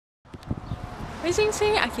Oi gente,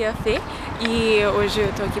 aqui é a Fê e hoje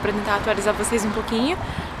eu tô aqui pra tentar atualizar vocês um pouquinho.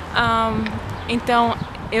 Então,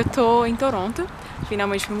 eu tô em Toronto,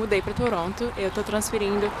 finalmente me mudei pra Toronto. Eu tô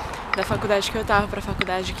transferindo da faculdade que eu tava pra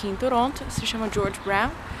faculdade aqui em Toronto, se chama George Brown.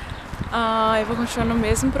 Eu vou continuar no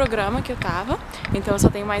mesmo programa que eu tava, então eu só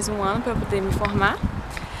tenho mais um ano pra poder me formar.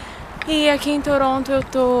 E aqui em Toronto eu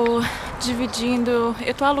tô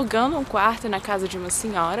alugando um quarto na casa de uma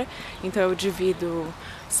senhora, então eu divido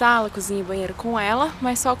sala, cozinha e banheiro com ela,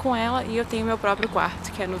 mas só com ela, e eu tenho meu próprio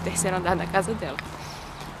quarto, que é no terceiro andar da casa dela.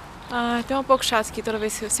 Então é um pouco chato que toda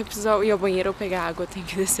vez que eu precisar ir ao banheiro ou pegar água eu tenho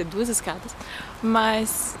que descer 2 escadas,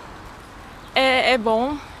 mas é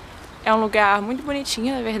bom, é um lugar muito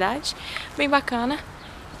bonitinho, na verdade, bem bacana,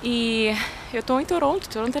 e eu tô em Toronto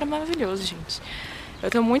era maravilhoso, gente. Eu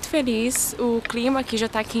tô muito feliz, o clima aqui já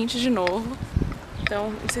tá quente de novo, então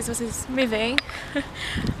não sei se vocês me veem,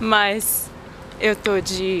 mas eu tô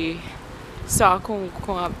só com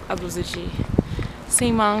a blusa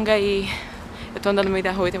sem manga e eu tô andando no meio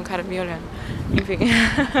da rua e tem um cara me olhando, enfim.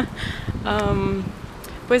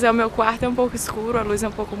 Pois é, o meu quarto é um pouco escuro, a luz é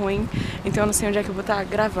um pouco ruim, então eu não sei onde é que eu vou estar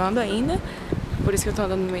gravando ainda, por isso que eu tô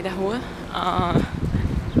andando no meio da rua,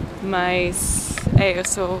 mas eu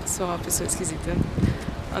sou uma pessoa esquisita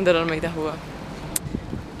andando no meio da rua.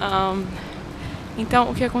 Então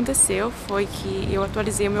o que aconteceu foi que eu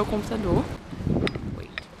atualizei o meu computador.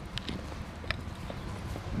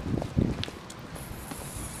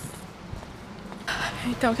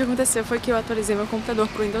 Então o que aconteceu foi que eu atualizei meu computador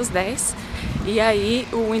pro Windows 10 e aí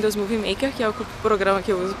o Windows Movie Maker, que é o programa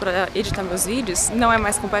que eu uso para editar meus vídeos, não é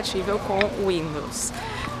mais compatível com o Windows,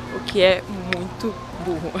 o que é muito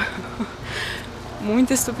burro.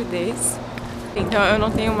 Muita estupidez. Então eu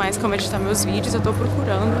não tenho mais como editar meus vídeos, eu tô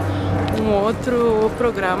procurando um outro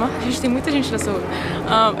programa. Gente, tem muita gente nessa rua.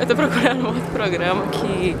 Eu tô procurando um outro programa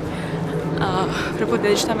pra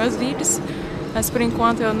poder editar meus vídeos, mas por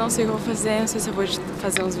enquanto eu não sei o que eu vou fazer, não sei se eu vou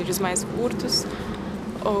fazer uns vídeos mais curtos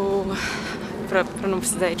ou pra não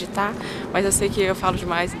precisar editar, mas eu sei que eu falo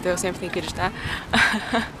demais, então eu sempre tenho que editar.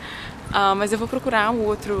 Mas eu vou procurar um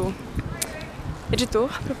outro editor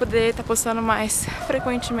para poder estar postando mais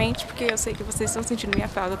frequentemente, porque eu sei que vocês estão sentindo minha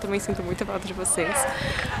falta, eu também sinto muita falta de vocês.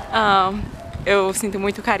 Eu sinto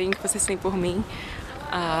muito o carinho que vocês têm por mim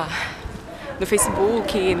no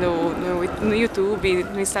Facebook, no YouTube,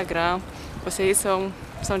 no Instagram. Vocês são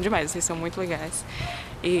demais, vocês são muito legais.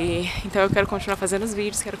 Então eu quero continuar fazendo os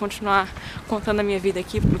vídeos, quero continuar contando a minha vida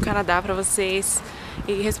aqui no Canadá pra vocês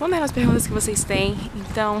e respondendo as perguntas que vocês têm.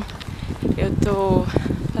 Então eu tô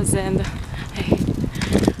fazendo...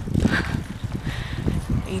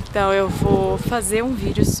 Então eu vou fazer um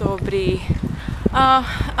vídeo sobre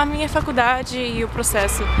a minha faculdade e o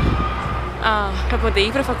processo pra poder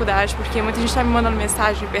ir pra faculdade, porque muita gente tá me mandando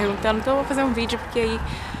mensagem perguntando, então eu vou fazer um vídeo porque aí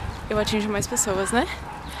eu atinjo mais pessoas, né?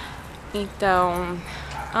 Então,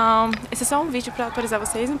 esse é só um vídeo pra atualizar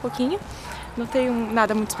vocês um pouquinho, não tenho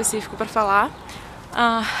nada muito específico pra falar.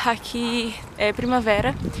 Aqui é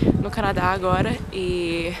primavera no Canadá agora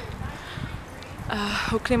e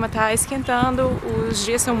o clima tá esquentando, os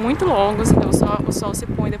dias são muito longos, então o sol se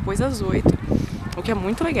põe depois das 8, o que é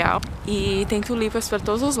muito legal. E tem tulipas para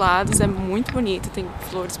todos os lados, é muito bonito, tem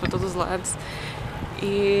flores para todos os lados.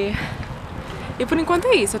 E por enquanto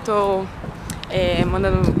é isso, eu tô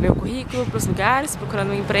mandando meu currículo para os lugares,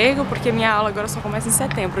 procurando um emprego, porque minha aula agora só começa em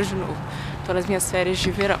setembro de novo, tô nas minhas férias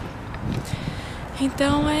de verão.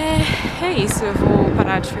 Então é isso, eu vou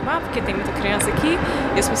parar de filmar porque tem muita criança aqui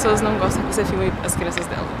e as pessoas não gostam que você filme as crianças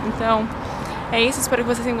dela. Então é isso, espero que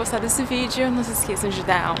vocês tenham gostado desse vídeo, não se esqueçam de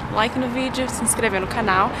dar um like no vídeo, se inscrever no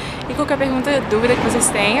canal e qualquer pergunta, dúvida que vocês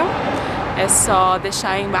tenham é só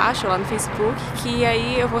deixar aí embaixo lá no Facebook, que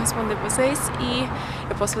aí eu vou responder vocês e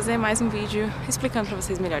eu posso fazer mais um vídeo explicando pra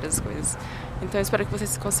vocês melhor as coisas. Então eu espero que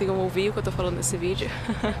vocês consigam ouvir o que eu tô falando nesse vídeo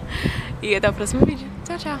e até o próximo vídeo.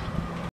 Tchau, tchau!